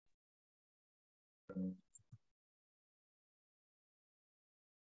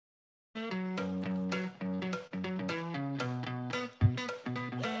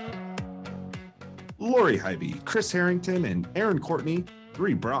Lori Hyvee, Kris Harrington, and Erin Courtney,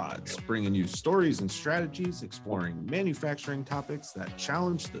 three broads, bringing you stories and strategies exploring manufacturing topics that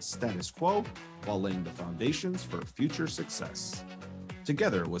challenge the status quo while laying the foundations for future success.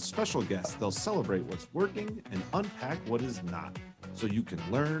 Together with special guests, they'll celebrate what's working and unpack what is not, so you can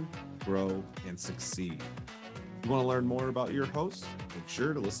learn, grow, and succeed. You want to learn more about your hosts? Make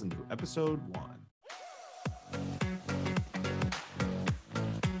sure to listen to episode 1.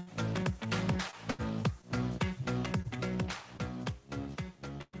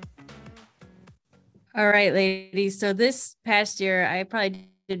 All right, ladies. So this past year, I probably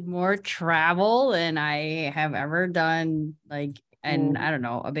did more travel than I have ever done, and I don't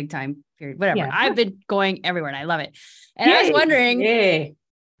know, a big time period, whatever. Yeah. I've been going everywhere and I love it. And I was wondering,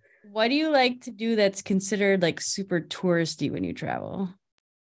 what do you like to do that's considered like super touristy when you travel?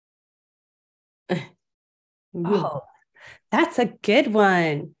 Oh, that's a good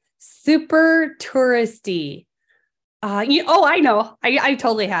one. Super touristy. I know. I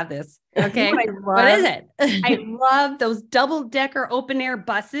totally have this. Okay. What is it? I love those double-decker open-air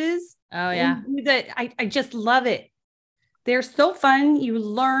buses. Oh, yeah. I just love it. They're so fun. You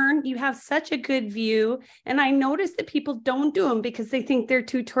learn. You have such a good view. And I notice that people don't do them because they think they're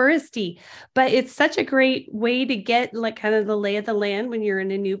too touristy. But it's such a great way to get like kind of the lay of the land when you're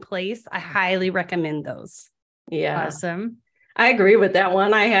in a new place. I highly recommend those. Yeah. Awesome. I agree with that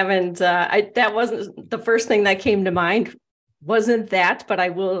one. I haven't, that wasn't the first thing that came to mind, wasn't that, but I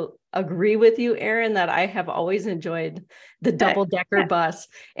will agree with you, Erin, that I have always enjoyed the double-decker bus.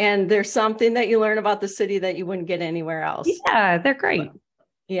 And there's something that you learn about the city that you wouldn't get anywhere else. Yeah, they're great.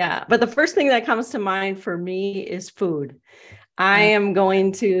 Yeah. But the first thing that comes to mind for me is food. I am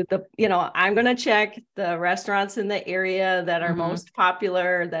going to I'm going to check the restaurants in the area that are most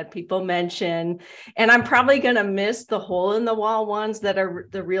popular that people mention. And I'm probably going to miss the hole in the wall ones that are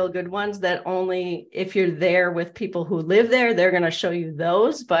the real good ones that only if you're there with people who live there, they're going to show you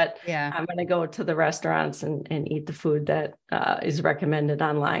those. But yeah, I'm going to go to the restaurants and eat the food that is recommended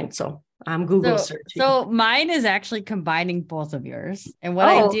online. So I'm Google searching. So mine is actually combining both of yours. And what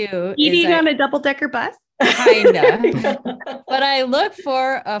I do eating on a double-decker bus? Kind of. But I look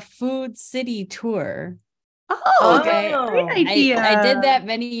for a food city tour. Okay. Great idea. I did that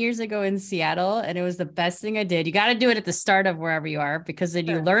many years ago in Seattle, and it was the best thing I did. You got to do it at the start of wherever you are, because then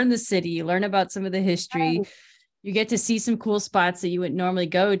you learn the city, you learn about some of the history, you get to see some cool spots that you wouldn't normally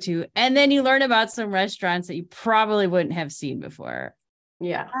go to, and then you learn about some restaurants that you probably wouldn't have seen before.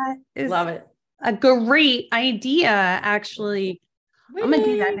 Yeah, love it. A great idea, actually. I'm going to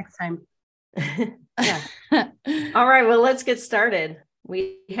do that next time. Yeah. All right. Well, let's get started.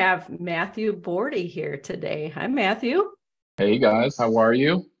 We have Matthew Bordy here today. Hi, Matthew. Hey, guys. How are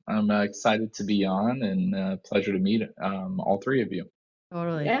you? I'm excited to be on and pleasure to meet all three of you.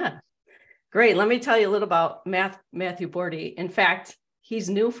 Totally. Yeah. Great. Let me tell you a little about Matthew Bordy. In fact, he's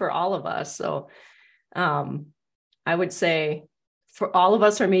new for all of us. So I would say for all of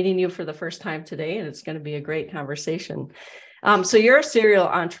us are meeting you for the first time today, and it's going to be a great conversation. So you're a serial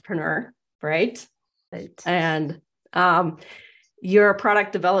entrepreneur, right? Right. And you're a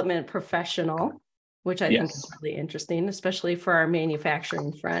product development professional, which I think is really interesting, especially for our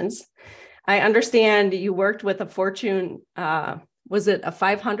manufacturing friends. I understand you worked with a Fortune, was it a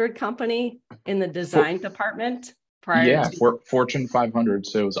 500 company in the design department? Fortune 500.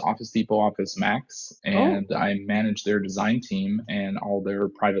 So it was Office Depot, Office Max, and I managed their design team and all their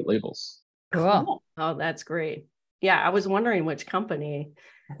private labels. Cool. Oh, that's great. Yeah, I was wondering which company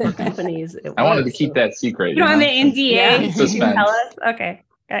or companies it was. I wanted to keep that secret. You know, the NDA. You can tell us. Okay.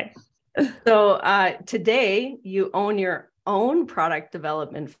 So today you own your own product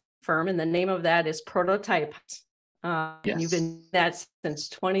development firm, and the name of that is Prototype. You've been that since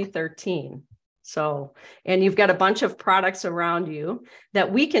 2013. So, and you've got a bunch of products around you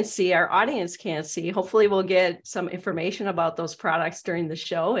that we can see, our audience can't see. Hopefully we'll get some information about those products during the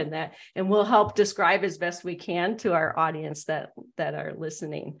show, and we'll help describe as best we can to our audience that are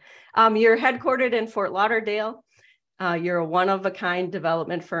listening. You're headquartered in Fort Lauderdale. You're a one-of-a-kind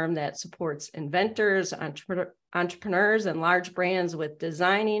development firm that supports inventors, entrepreneurs, and large brands with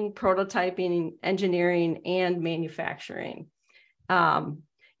designing, prototyping, engineering, and manufacturing.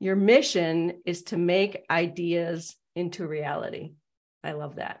 Your mission is to make ideas into reality. I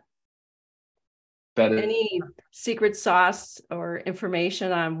love that. Any secret sauce or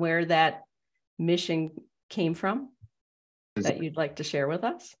information on where that mission came from that you'd like to share with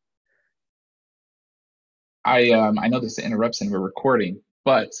us? I know this interrupts and we're recording,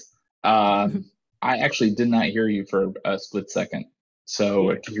 but I actually did not hear you for a split second.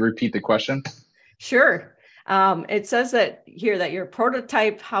 So can you repeat the question? Sure. It says that here that your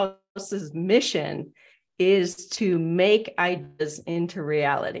prototype house's mission is to make ideas into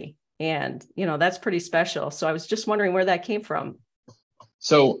reality. And, that's pretty special. So I was just wondering where that came from.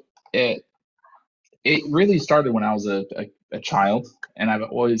 So it really started when I was a child, and I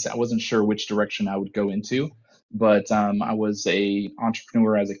wasn't sure which direction I would go into. But I was a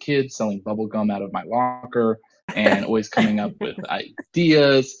entrepreneur as a kid, selling bubble gum out of my locker and always coming up with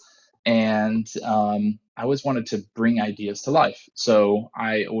ideas. And I always wanted to bring ideas to life. So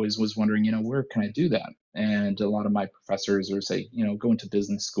I always was wondering, where can I do that? And a lot of my professors would say, go into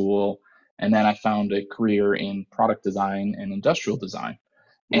business school. And then I found a career in product design and industrial design.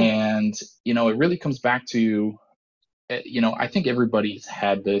 And, it really comes back to, I think everybody's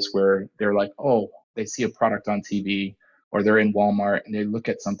had this where they're like, oh, they see a product on TV or they're in Walmart and they look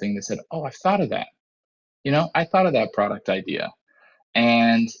at something, they said, oh, I've thought of that. I thought of that product idea.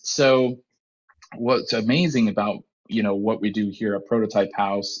 And so what's amazing about, what we do here at Prototype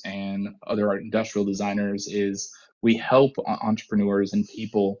House and other industrial designers is we help entrepreneurs and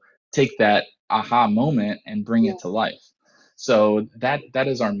people take that aha moment and bring it to life. So that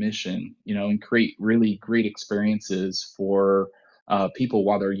is our mission, and create really great experiences for people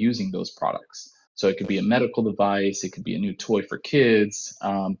while they're using those products. So it could be a medical device, it could be a new toy for kids,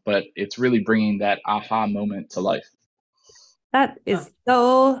 but it's really bringing that aha moment to life. That is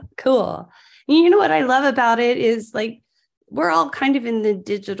so cool. You know what I love about it is like, we're all kind of in the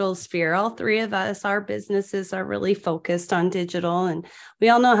digital sphere. All three of us, our businesses are really focused on digital, and we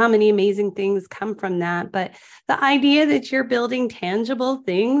all know how many amazing things come from that. But the idea that you're building tangible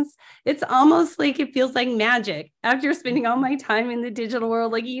things, it's almost like it feels like magic. After spending all my time in the digital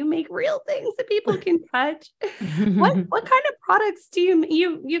world, like you make real things that people can touch. What kind of products do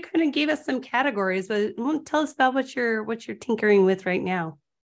you kind of gave us some categories, but tell us about what you're tinkering with right now.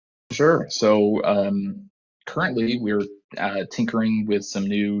 Sure. So currently we're tinkering with some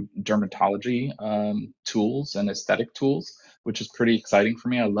new dermatology tools and aesthetic tools, which is pretty exciting for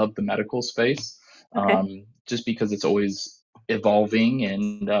me. I love the medical space, just because it's always evolving.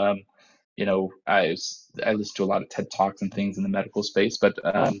 And, I listen to a lot of TED Talks and things in the medical space, but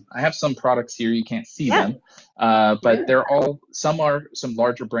I have some products here. You can't see them, but they're all, some are some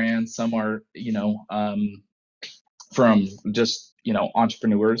larger brands, some are, from just,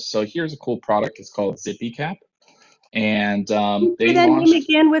 entrepreneurs. So here's a cool product. It's called Zippy Cap. And they launched, name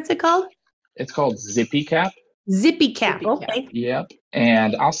again. What's it called? It's called Zippy Cap. Zippy Cap. Okay. Yep.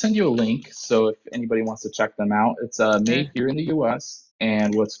 And I'll send you a link. So if anybody wants to check them out, it's made here in the US.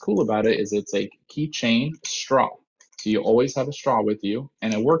 And what's cool about it is it's a keychain straw. So you always have a straw with you,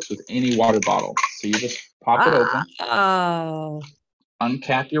 and it works with any water bottle. So you just pop it open,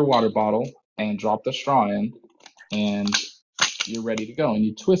 uncap your water bottle, and drop the straw in, and you're ready to go. And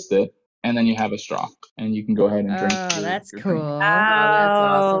you twist it, and then you have a straw, and you can go ahead and drink. That's your cool. drink. That's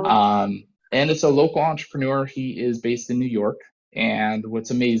awesome. And it's a local entrepreneur. He is based in New York. And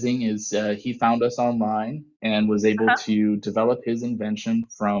what's amazing is he found us online and was able to develop his invention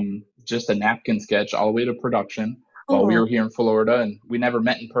from just a napkin sketch all the way to production while we were here in Florida. And we never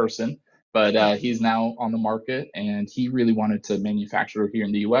met in person, but he's now on the market, and he really wanted to manufacture here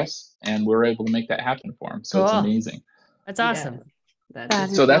in the US, and we're able to make that happen for him. So it's amazing. That's awesome.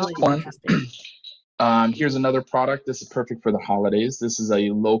 So that's fun. Here's another product. This is perfect for the holidays. This is a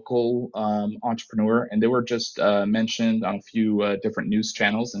local entrepreneur, and they were just mentioned on a few different news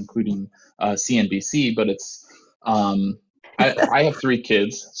channels, including CNBC. But it's I have 3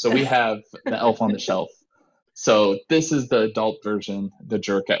 kids, so we have the Elf on the Shelf. So this is the adult version, the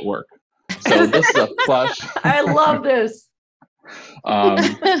jerk at work. So this is a plush. I love this.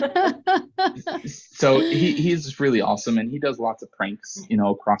 So he's really awesome, and he does lots of pranks,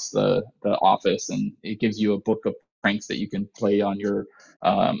 across the office, and it gives you a book of pranks that you can play on your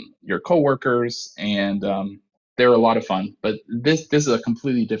coworkers, and they're a lot of fun. But this is a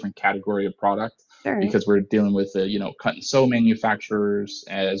completely different category of product, because we're dealing with cut and sew manufacturers,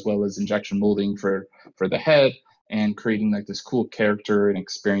 as well as injection molding for the head, and creating like this cool character and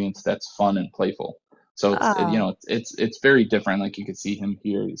experience that's fun and playful. So it's it's very different. Like you can see him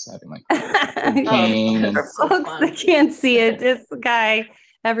here. He's having like a cane. And for folks that can't see it, this guy,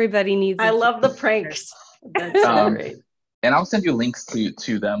 everybody needs. I love the pranks. That's so great. And I'll send you links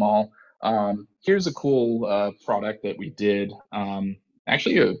to them all. Here's a cool product that we did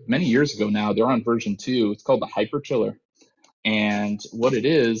actually many years ago now. They're on version 2. It's called the Hyper Chiller. And what it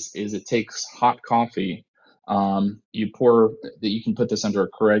is it takes hot coffee. You can put this under a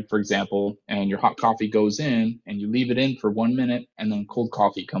Keurig, for example, and your hot coffee goes in, and you leave it in for 1 minute, and then cold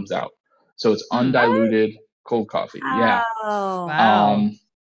coffee comes out. So it's undiluted cold coffee. Yeah. Wow.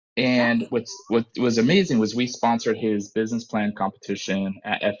 And what was amazing was we sponsored his business plan competition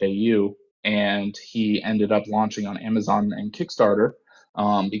at FAU, and he ended up launching on Amazon and Kickstarter.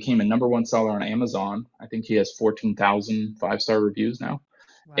 Became a #1 seller on Amazon. I think he has 14,000 5-star reviews now.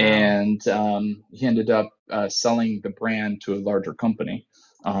 Wow. And he ended up selling the brand to a larger company.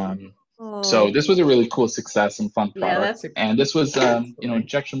 So this was a really cool success and fun product. And this was,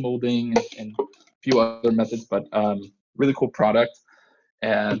 injection molding and a few other methods, but really cool product.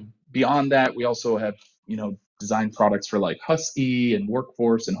 And beyond that, we also have, designed products for like Husky and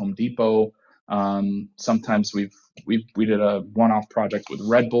Workforce and Home Depot. Sometimes we did a one-off project with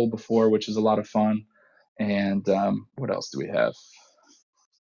Red Bull before, which is a lot of fun. And what else do we have?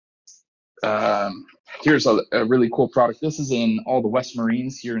 Here's a really cool product. This is in all the West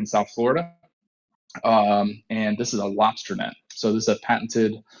Marines here in South Florida. And this is a lobster net. So this is a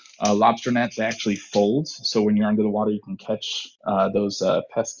patented lobster net that actually folds. So when you're under the water, you can catch those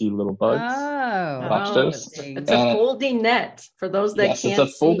pesky little bugs. Lobsters. It's a folding net for those that can't see. Yes,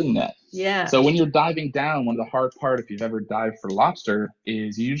 it's a folding net. Yeah. So when you're diving down, one of the hard part, if you've ever dived for lobster,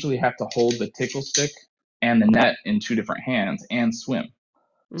 is you usually have to hold the tickle stick and the net in 2 different hands and swim.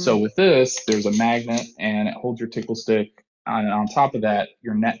 So with this, there's a magnet and it holds your tickle stick. And on top of that,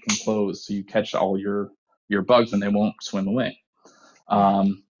 your net can close, so you catch all your bugs and they won't swim away.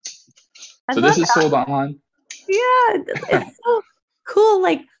 So this is sold online. Yeah, it's so cool.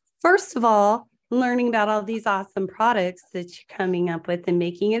 Like, first of all, learning about all these awesome products that you're coming up with and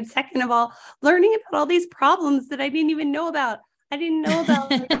making. And second of all, learning about all these problems that I didn't even know about. I didn't know about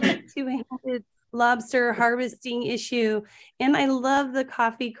the two-handed lobster harvesting issue. And I love the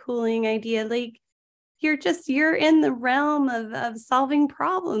coffee cooling idea. Like, you're in the realm of solving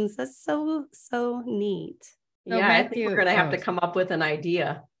problems. That's so neat. So yeah, Matthew, I think we're going to have to come up with an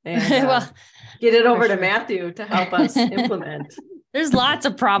idea and get it over to Matthew to help us implement. There's lots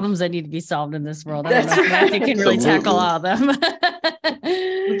of problems that need to be solved in this world. I don't know if Matthew can really tackle all of them.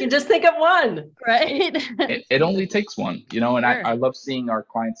 We can just think of one. Right. It only takes one, and sure. I love seeing our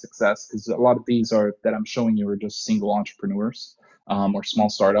client success, because a lot of these that I'm showing you are just single entrepreneurs. Or small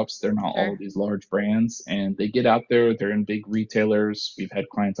startups. They're not all of these large brands, and they get out there. They're in big retailers. We've had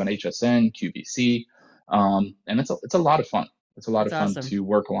clients on HSN, QVC, and it's a lot of fun. It's a lot of fun to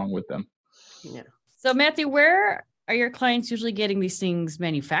work along with them. Yeah. So Matthew, where are your clients usually getting these things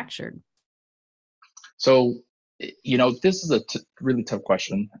manufactured? So, this is a really tough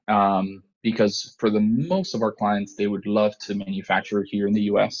question, because for the most of our clients, they would love to manufacture here in the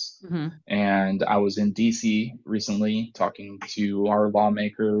U.S. Mm-hmm. And I was in D.C. recently talking to our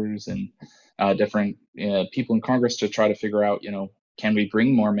lawmakers and different people in Congress to try to figure out, can we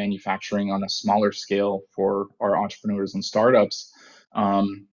bring more manufacturing on a smaller scale for our entrepreneurs and startups?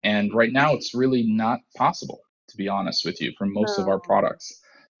 And right now, it's really not possible, to be honest with you, for most of our products.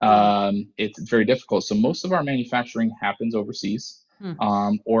 It's very difficult. So most of our manufacturing happens overseas.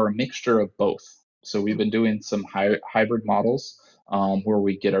 Or a mixture of both. So we've been doing some hybrid models where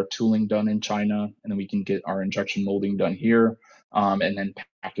we get our tooling done in China, and then we can get our injection molding done here, and then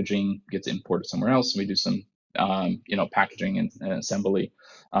packaging gets imported somewhere else, and we do some packaging and assembly.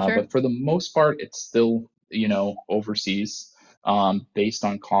 But for the most part, it's still overseas, based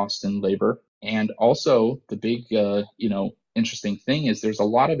on cost and labor. And also the big interesting thing is there's a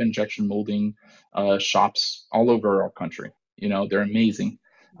lot of injection molding shops all over our country. They're amazing,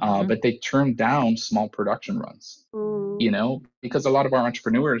 but they turn down small production runs, because a lot of our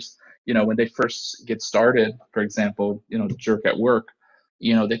entrepreneurs, when they first get started, for example, Jerk at Work,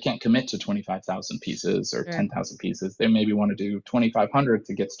 they can't commit to 25,000 pieces or 10,000 pieces. They maybe want to do 2,500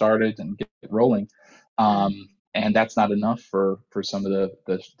 to get started and get rolling. And that's not enough for some of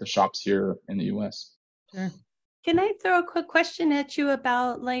the shops here in the U.S. Sure. Can I throw a quick question at you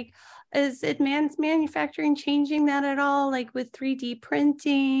about, like, is advanced manufacturing changing that at all, like with 3D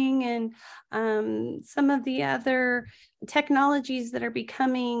printing and some of the other technologies that are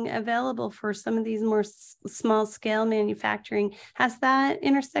becoming available for some of these more small scale manufacturing? Has that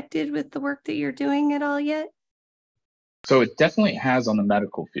intersected with the work that you're doing at all yet? So it definitely has on the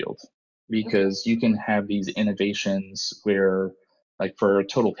medical field, because you can have these innovations where, like for a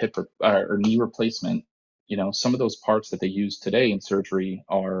total hip or knee replacement, some of those parts that they use today in surgery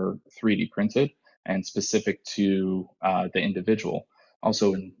are 3D printed and specific to the individual.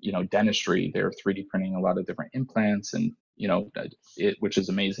 Also in, dentistry, they're 3D printing a lot of different implants and, which is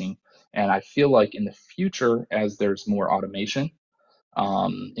amazing. And I feel like in the future, as there's more automation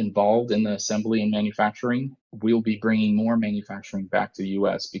involved in the assembly and manufacturing, we'll be bringing more manufacturing back to the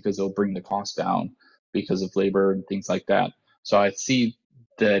US, because it'll bring the cost down because of labor and things like that. So I see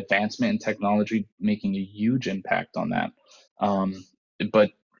the advancement in technology making a huge impact on that.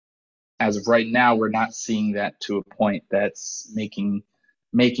 But as of right now, we're not seeing that to a point that's making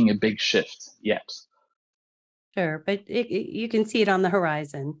a big shift yet. Sure, but you can see it on the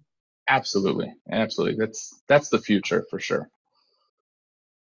horizon. Absolutely. That's the future for sure.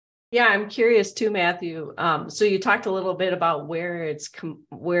 Yeah, I'm curious too, Matthew. So you talked a little bit about where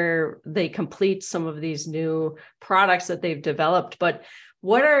where they complete some of these new products that they've developed, but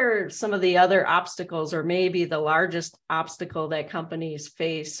what are some of the other obstacles, or maybe the largest obstacle that companies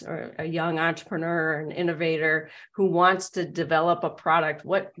face, or a young entrepreneur, an innovator who wants to develop a product?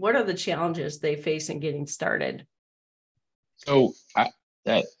 What are the challenges they face in getting started? So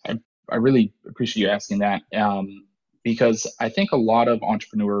I really appreciate you asking that, because I think a lot of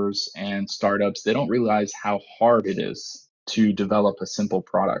entrepreneurs and startups, they don't realize how hard it is to develop a simple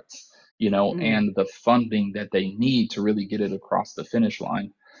product, and the funding that they need to really get it across the finish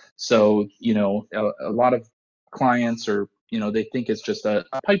line. So, a lot of clients are, they think it's just a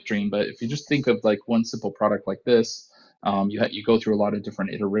pipe dream, but if you just think of like one simple product like this, you go through a lot of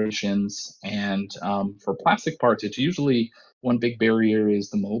different iterations, and for plastic parts, it's usually one big barrier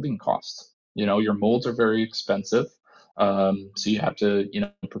is the molding cost. Your molds are very expensive, so you have to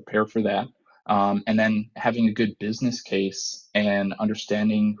prepare for that, and then having a good business case and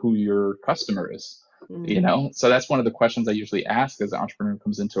understanding who your customer is. So that's one of the questions I usually ask as an entrepreneur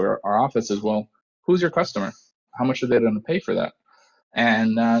comes into our office is, well, who's your customer? How much are they going to pay for that?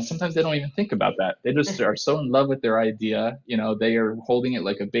 And sometimes they don't even think about that. They just are so in love with their idea. They are holding it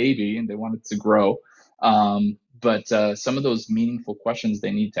like a baby and they want it to grow. But some of those meaningful questions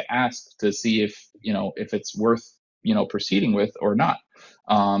they need to ask to see if it's worth proceeding with or not.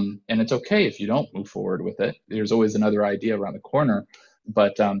 And it's okay if you don't move forward with it. There's always another idea around the corner.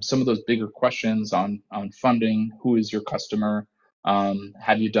 But some of those bigger questions on funding, who is your customer?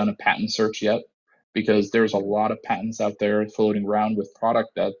 Have you done a patent search yet? Because there's a lot of patents out there floating around with product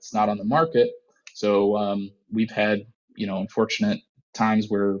that's not on the market. So we've had unfortunate times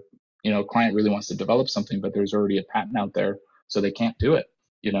where a client really wants to develop something, but there's already a patent out there, so they can't do it.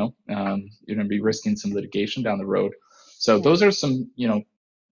 You're going to be risking some litigation down the road. So those are some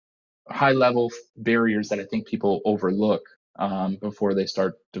high level barriers that I think people overlook before they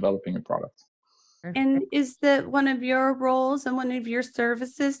start developing a product. And is that one of your roles and one of your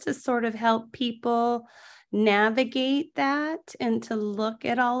services to sort of help people navigate that and to look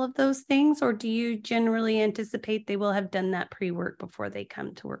at all of those things? Or do you generally anticipate they will have done that pre-work before they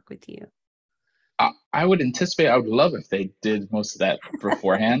come to work with you? I would love if they did most of that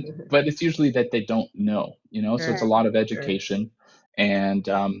beforehand, but it's usually that they don't know, so it's a lot of education. And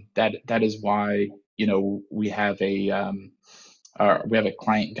that is why, we have a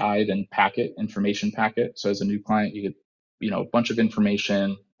client guide and information packet. So as a new client, you get, a bunch of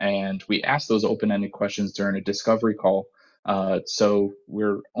information, and we ask those open-ended questions during a discovery call. So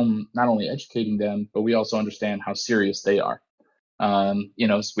we're not only educating them, but we also understand how serious they are.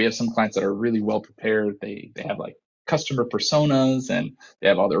 So we have some clients that are really well prepared. They have like customer personas and they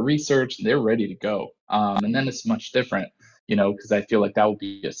have all their research and they're ready to go. And then it's much different, because I feel like that will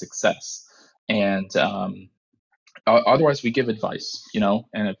be a success. And otherwise we give advice,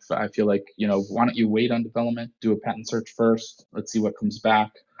 and if I feel like, why don't you wait on development, do a patent search first, let's see what comes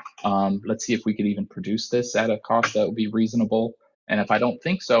back. Let's see if we could even produce this at a cost that would be reasonable. And if I don't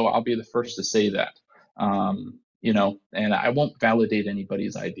think so, I'll be the first to say that. And I won't validate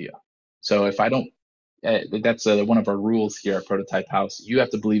anybody's idea. So if I don't, that's one of our rules here at Prototype House. You have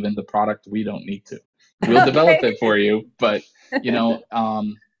to believe in the product. We don't need to. We'll develop it for you, but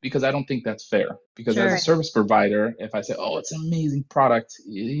because I don't think that's fair. Because as a service provider, if I say, "Oh, it's an amazing product,"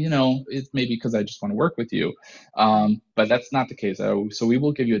 it's maybe because I just want to work with you. But that's not the case. So we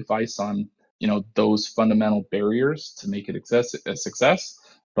will give you advice on those fundamental barriers to make it a success.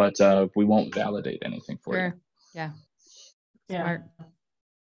 But we won't validate anything for you. Yeah. Smart.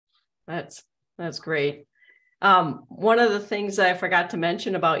 That's great. One of the things that I forgot to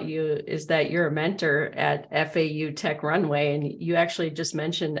mention about you is that you're a mentor at FAU Tech Runway, and you actually just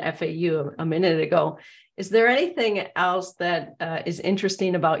mentioned FAU a minute ago. Is there anything else that is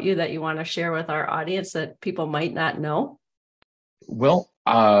interesting about you that you want to share with our audience that people might not know? Well,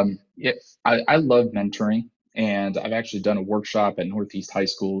 I love mentoring, and I've actually done a workshop at Northeast High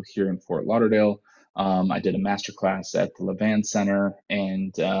School here in Fort Lauderdale. I did a masterclass at the Levan Center,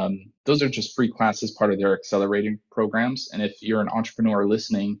 and those are just free classes, part of their accelerating programs. And if you're an entrepreneur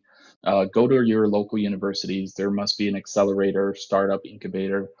listening, go to your local universities. There must be an accelerator, startup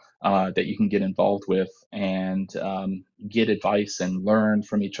incubator that you can get involved with and get advice and learn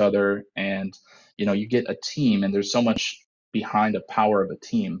from each other. And you get a team, and there's so much behind the power of a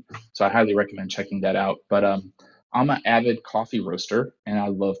team. So I highly recommend checking that out. But I'm an avid coffee roaster and I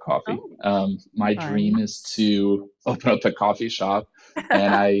love coffee. My dream is to open up a coffee shop,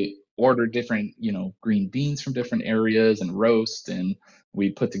 and I order different, green beans from different areas and roast. And we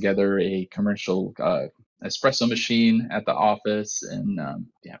put together a commercial espresso machine at the office. And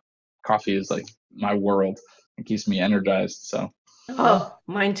coffee is like my world. It keeps me energized. So. Oh,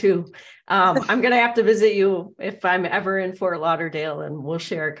 mine too. I'm going to have to visit you if I'm ever in Fort Lauderdale, and we'll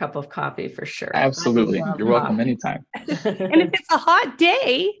share a cup of coffee for sure. Absolutely. You're welcome anytime. And if it's a hot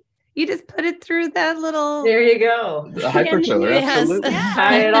day, you just put it through that little. There you go. The hyper chiller. Absolutely.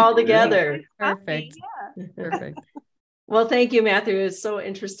 Tie it all together. Perfect. Yeah. Perfect. Well, thank you, Matthew. It's so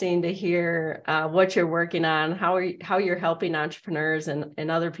interesting to hear what you're working on, how you're helping entrepreneurs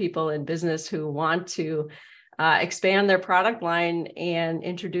and other people in business who want to expand their product line and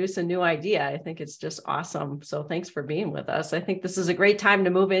introduce a new idea. I think it's just awesome. So thanks for being with us. I think this is a great time to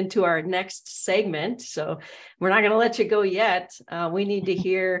move into our next segment. So we're not going to let you go yet. We need to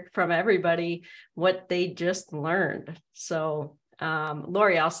hear from everybody what they just learned. So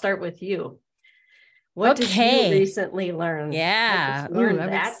Lori, I'll start with you. What did you recently learn? Yeah. I'm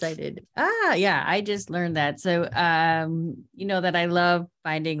excited. Yeah, I just learned that. So, you know that I love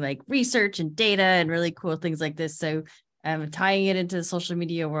finding like research and data and really cool things like this. So tying it into the social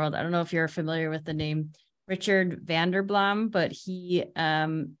media world. I don't know if you're familiar with the name Richard Vanderblom, but he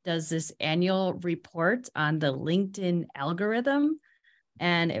does this annual report on the LinkedIn algorithm.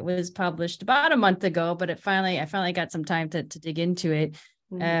 And it was published about a month ago, but I finally got some time to dig into it.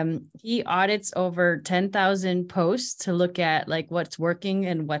 He audits over 10,000 posts to look at like what's working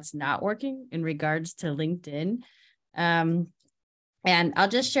and what's not working in regards to LinkedIn. And I'll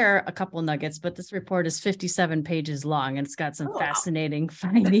just share a couple nuggets, but this report is 57 pages long and it's got some fascinating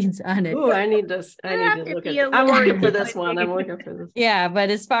findings on it. I need to look at it. I'm looking for this one. Yeah, but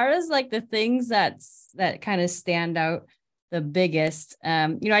as far as like the things that kind of stand out the biggest,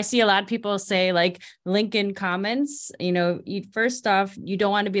 I see a lot of people say like LinkedIn comments, first off, you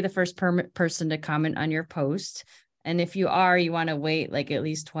don't want to be the first person to comment on your post. And if you are, you want to wait like at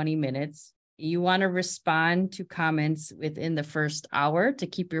least 20 minutes. You want to respond to comments within the first hour to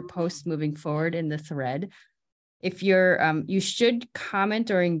keep your post moving forward in the thread. If you should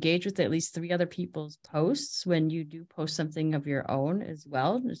comment or engage with at least 3 other people's posts when you do post something of your own as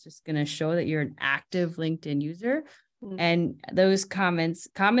well. It's just going to show that you're an active LinkedIn user. And those comments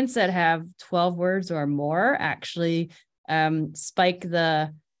that have 12 words or more actually spike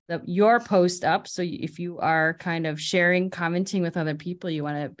your post up. So if you are kind of commenting with other people, you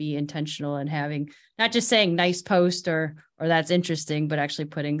want to be intentional and having not just saying nice post or that's interesting, but actually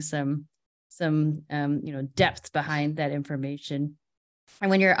putting some depth behind that information. And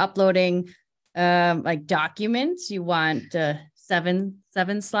when you're uploading like documents, you want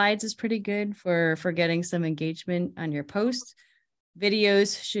 7 slides is pretty good for getting some engagement on your post.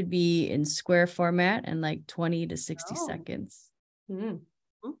 Videos should be in square format and like 20 to 60 seconds.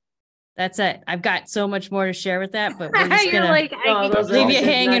 That's it. I've got so much more to share with that, but we're just gonna leave you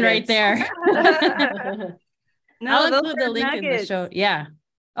hanging right there. I'll include the link in the show. Yeah.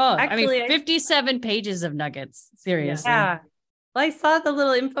 Oh, actually, 57 pages of nuggets. Seriously. Yeah. Well, I saw the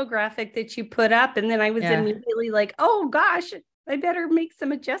little infographic that you put up, and then I was immediately like, oh gosh, I better make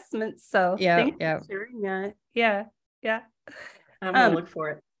some adjustments. So thanks for sharing that. Yeah. I'm gonna look for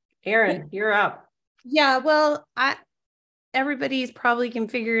it. Erin, you're up. Yeah, well, everybody's probably can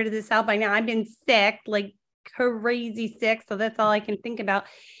figure this out by now. I've been sick, like crazy sick, so that's all I can think about.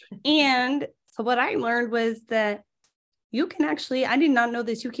 And so what I learned was that you can actually, I did not know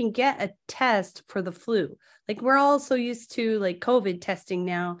this, you can get a test for the flu. Like we're all so used to like COVID testing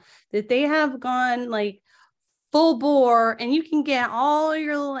now that they have gone like full bore, and you can get all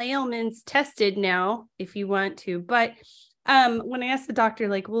your little ailments tested now if you want to. But when I asked the doctor,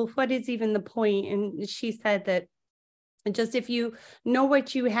 like, well, what is even the point? And she said that just if you know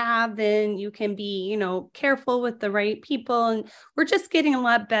what you have, then you can be, careful with the right people. And we're just getting a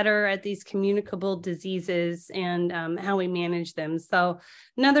lot better at these communicable diseases and how we manage them. So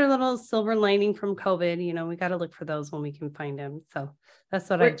another little silver lining from COVID, we got to look for those when we can find them. So that's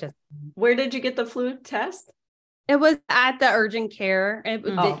what Where did you get the flu test? It was at the urgent care.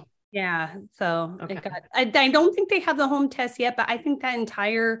 Yeah. So I don't think they have the home test yet, but I think that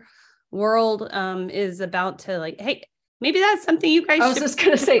entire world is about to like, hey, maybe that's something you guys should. I was just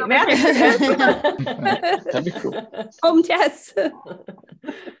going to say, Matt. That'd be cool. Home test.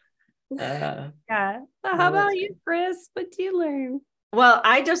 Yeah. So how about you, Kris? What do you learn? Well,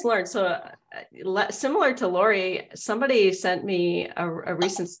 I just learned. So similar to Lori, somebody sent me a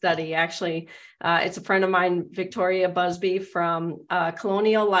recent study. Actually, it's a friend of mine, Victoria Busby from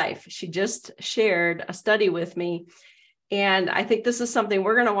Colonial Life. She just shared a study with me. And I think this is something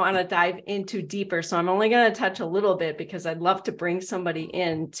we're going to want to dive into deeper. So I'm only going to touch a little bit because I'd love to bring somebody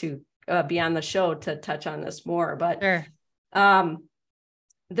in to be on the show to touch on this more. But Sure.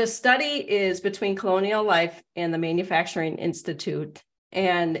 The study is between Colonial Life and the Manufacturing Institute,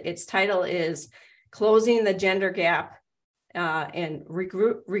 and its title is Closing the Gender Gap and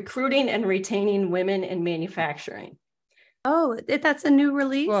Recruiting and Retaining Women in Manufacturing. Oh, that's a new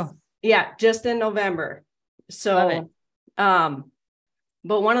release? Cool. Yeah, just in November. So, but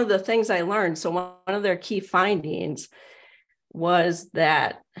one of the things I learned, so one of their key findings was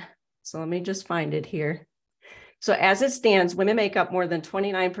that, so let me just find it here. So as it stands, women make up more than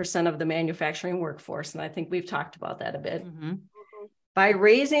 29% of the manufacturing workforce. And I think we've talked about that a bit. Mm-hmm. By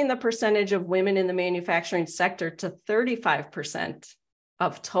raising the percentage of women in the manufacturing sector to 35%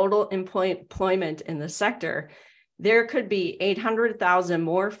 of total employment in the sector, there could be 800,000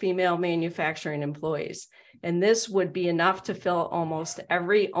 more female manufacturing employees. And this would be enough to fill almost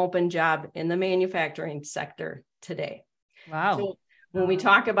every open job in the manufacturing sector today. Wow. So when we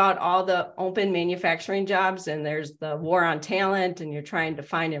talk about all the open manufacturing jobs and there's the war on talent and you're trying to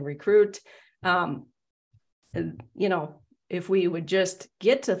find and recruit, if we would just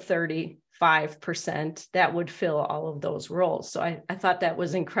get to 35%, that would fill all of those roles. So I thought that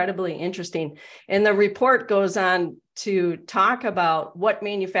was incredibly interesting. And the report goes on to talk about what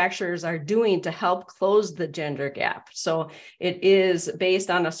manufacturers are doing to help close the gender gap. So it is based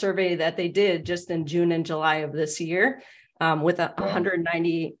on a survey that they did just in June and July of this year. With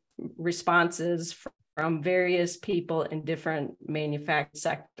 190 responses from various people in different manufacturing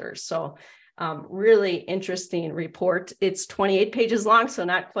sectors. So really interesting report. It's 28 pages long, so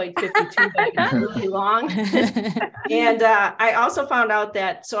not quite 52, but it's really long. And I also found out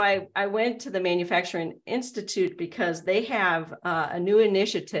that, so I went to the Manufacturing Institute because they have a new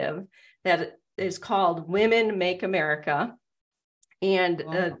initiative that is called Women Make America. And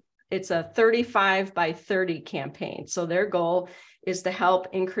it's a 35 by 30 campaign. So their goal is to help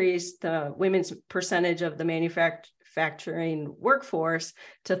increase the women's percentage of the manufacturing workforce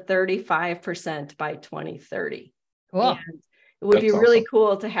to 35% by 2030. Cool. And it would That's be really awesome.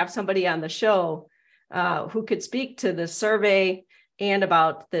 cool to have somebody on the show who could speak to the survey and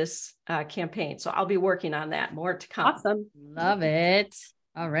about this campaign. So I'll be working on that. More to come. Awesome. Love it.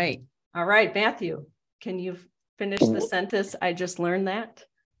 All right. All right, Matthew, can you finish the sentence? I just learned that.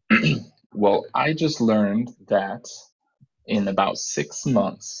 Well, I just learned that in about 6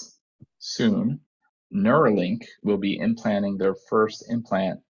 months, soon, Neuralink will be implanting their first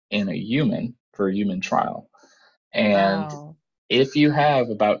implant in a human for a human trial. And Wow. if you have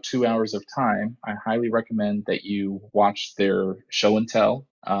about 2 hours of time, I highly recommend that you watch their show and tell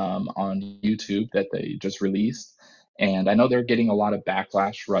on YouTube that they just released. And I know they're getting a lot of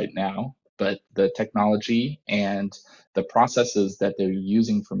backlash right now, but the technology and the processes that they're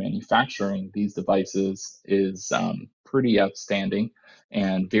using for manufacturing these devices is pretty outstanding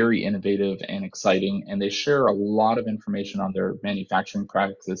and very innovative and exciting. And they share a lot of information on their manufacturing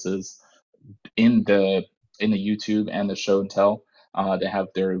practices in the YouTube and the show and tell. They have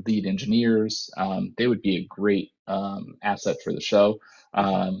their lead engineers. They would be a great asset for the show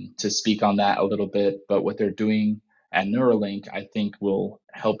to speak on that a little bit. But what they're doing at Neuralink, I think, will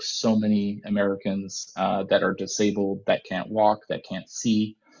help so many Americans that are disabled, that can't walk, that can't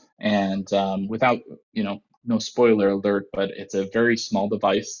see. And without, no spoiler alert, but it's a very small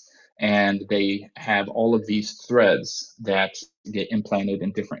device. And they have all of these threads that get implanted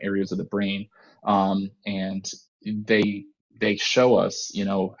in different areas of the brain. And they show us,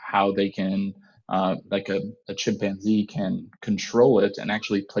 how they can, like a chimpanzee can control it and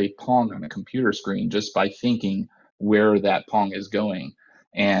actually play Pong on a computer screen just by thinking where that Pong is going.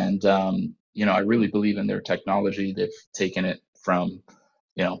 And, I really believe in their technology. They've taken it from,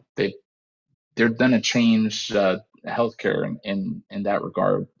 they're going to change healthcare in that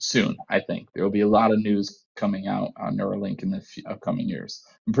regard soon. I think there will be a lot of news coming out on Neuralink in the upcoming years.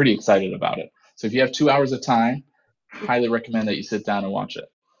 I'm pretty excited about it. So if you have 2 hours of time, highly recommend that you sit down and watch it.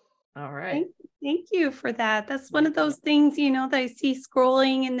 All right. Thank you for that. That's one of those things, that I see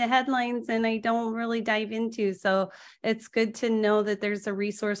scrolling in the headlines and I don't really dive into. So it's good to know that there's a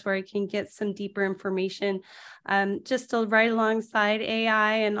resource where I can get some deeper information, just to right alongside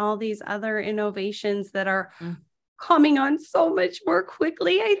AI and all these other innovations that are coming on so much more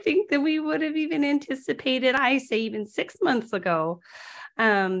quickly, I think, than we would have even anticipated, I say even 6 months ago.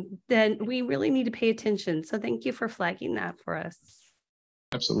 Then we really need to pay attention. So thank you for flagging that for us.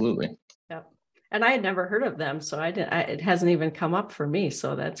 Absolutely. Yep. And I had never heard of them, so it hasn't even come up for me.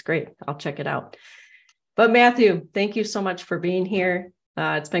 So that's great. I'll check it out. But Matthew, thank you so much for being here.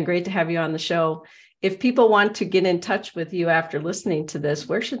 It's been great to have you on the show. If people want to get in touch with you after listening to this,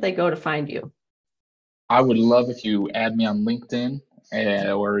 where should they go to find you? I would love if you add me on LinkedIn,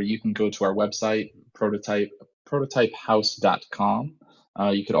 or you can go to our website, prototypehouse.com.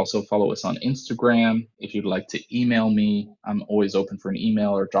 You could also follow us on Instagram. If you'd like to email me, I'm always open for an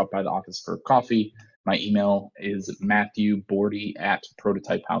email, or drop by the office for coffee. My email is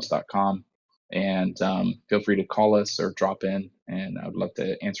matthewbordy@prototypehouse.com. And feel free to call us or drop in, and I would love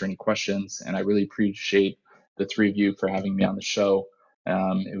to answer any questions. And I really appreciate the three of you for having me on the show.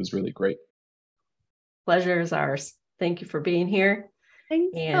 It was really great. Pleasure is ours. Thank you for being here.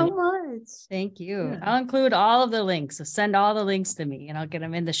 Thanks so much. Thank you. Yeah. I'll include all of the links. So send all the links to me and I'll get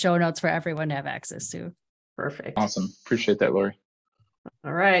them in the show notes for everyone to have access to. Perfect. Awesome. Appreciate that, Lori.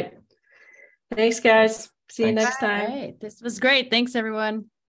 All right. Thanks, guys. See you next time. All right. This was great. Thanks, everyone.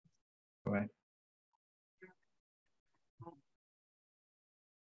 Bye.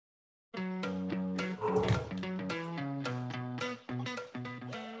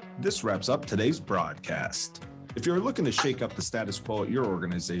 This wraps up today's broadcast. If you're looking to shake up the status quo at your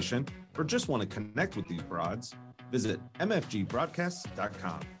organization or just want to connect with these broads, visit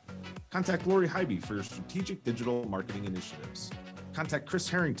mfgbroadcast.com. Contact Lori Hybe for your strategic digital marketing initiatives. Contact Kris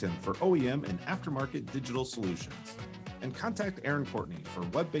Harrington for OEM and aftermarket digital solutions. And contact Erin Courtney for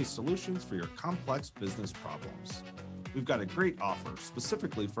web-based solutions for your complex business problems. We've got a great offer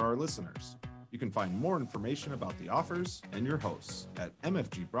specifically for our listeners. You can find more information about the offers and your hosts at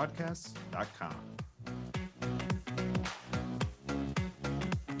mfgbroadcast.com.